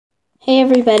Hey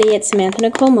everybody, it's Samantha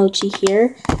Nicole Mochi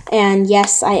here, and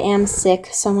yes, I am sick,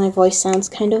 so my voice sounds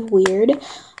kind of weird.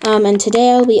 And today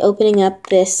I'll be opening up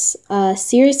this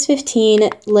Series 15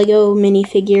 Lego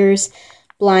minifigures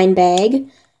blind bag,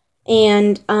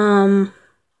 and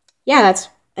yeah,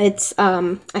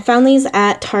 I found these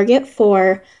at Target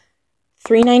for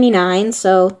 $3.99,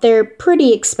 so they're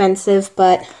pretty expensive,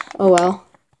 but oh well,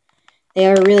 they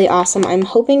are really awesome. I'm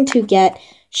hoping to get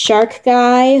Shark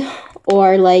Guy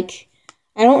or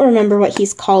I don't remember what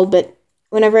he's called, but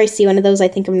whenever I see one of those, I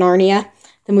think of Narnia,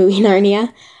 the movie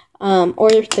Narnia, or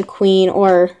the Queen,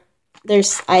 or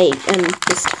I am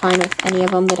just fine with any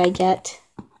of them that I get.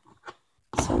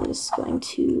 So I'm just going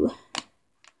to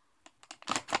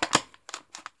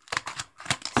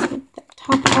snip that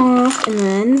top off, and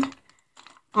then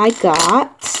I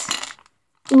got,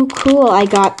 ooh, cool, I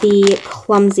got the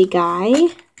Clumsy Guy.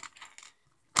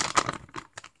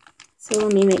 So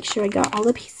let me make sure I got all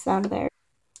the pieces out of there.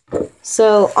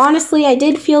 So, honestly, I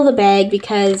did feel the bag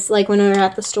because, when we were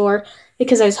at the store,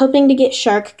 because I was hoping to get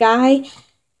Shark Guy,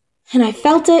 and I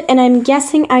felt it, and I'm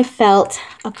guessing I felt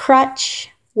a crutch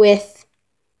with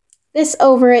this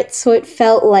over it, so it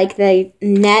felt like the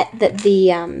net that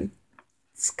the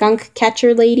skunk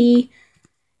catcher lady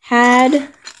had.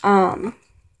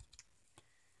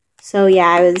 So yeah,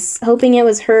 I was hoping it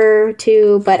was her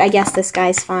too, but I guess this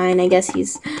guy's fine. I guess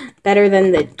he's better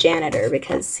than the janitor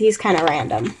because he's kind of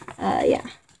random. Yeah.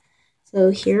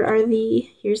 So here's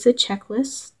the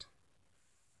checklist.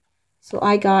 So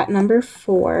I got number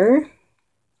 4.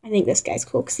 I think this guy's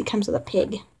cool because he comes with a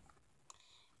pig.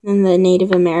 And the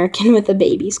Native American with a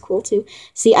baby's cool too.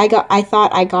 See, I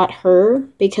thought I got her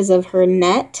because of her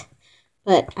net,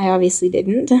 but I obviously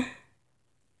didn't.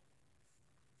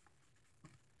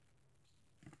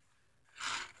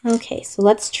 Okay, so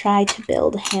let's try to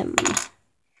build him.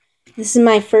 This is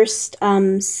my first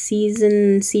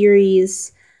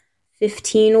series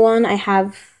 15 one. I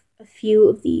have a few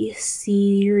of the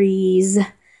series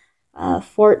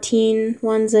 14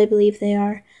 ones, I believe they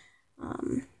are.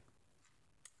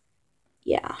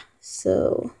 Yeah,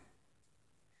 so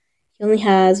he only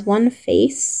has one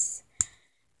face.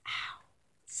 Ow,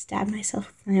 stabbed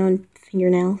myself with my own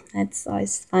fingernail. That's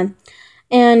always fun.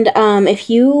 And if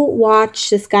you watch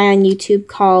this guy on YouTube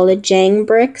called Jang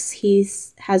Bricks, he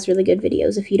has really good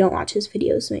videos. If you don't watch his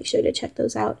videos, make sure to check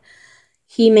those out.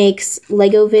 He makes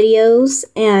Lego videos,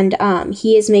 and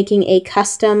he is making a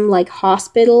custom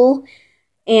hospital,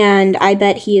 and I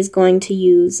bet he is going to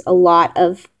use a lot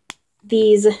of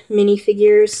these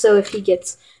minifigures. So if he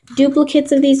gets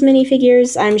duplicates of these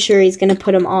minifigures, I'm sure he's going to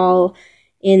put them all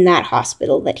in that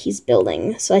hospital that he's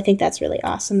building. So I think that's really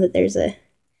awesome that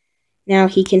now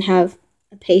he can have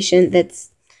a patient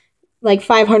that's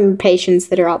 500 patients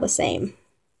that are all the same.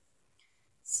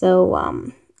 So,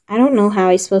 I don't know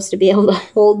how he's supposed to be able to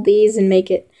hold these and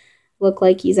make it look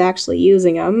like he's actually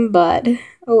using them, but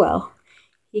oh well.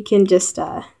 He can just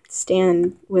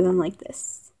stand with them like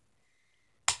this.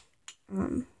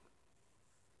 Let's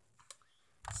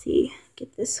see,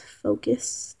 get this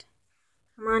focused.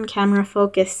 Come on, camera,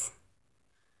 focus.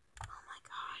 Oh my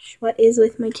gosh, what is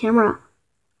with my camera?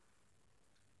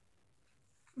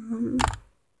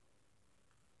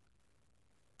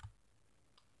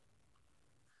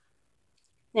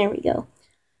 There we go.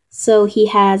 So he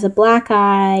has a black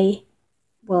eye,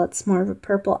 well, it's more of a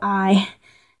purple eye,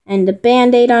 and a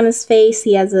band-aid on his face.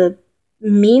 He has a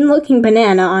mean-looking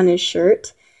banana on his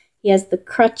shirt. He has the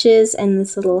crutches and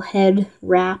this little head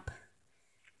wrap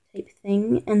type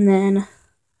thing. And then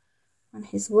on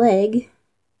his leg,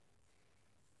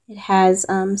 it has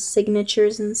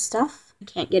signatures and stuff. I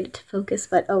can't get it to focus,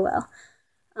 but oh well.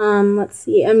 Let's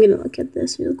see, I'm gonna look at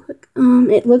this real quick.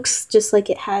 It looks just like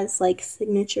it has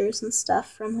signatures and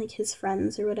stuff from his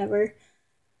friends or whatever.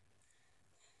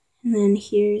 And then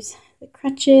here's the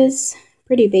crutches.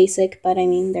 Pretty basic, but I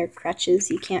mean, they're crutches.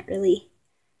 You can't really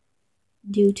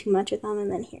do too much with them.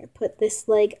 And then here, put this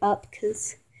leg up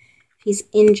because if he's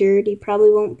injured, he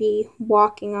probably won't be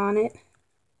walking on it.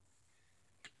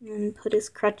 And put his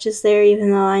crutches there, even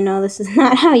though I know this is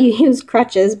not how you use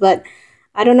crutches, but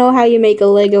I don't know how you make a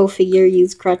Lego figure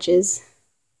use crutches.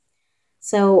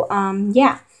 So,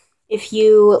 yeah. If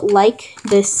you like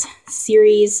this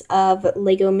series of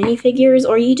Lego minifigures,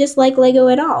 or you just like Lego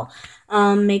at all,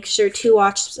 make sure to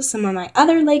watch some of my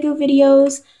other Lego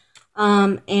videos.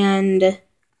 And,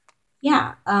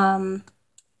 yeah,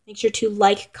 make sure to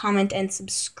like, comment, and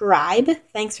subscribe.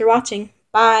 Thanks for watching.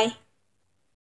 Bye.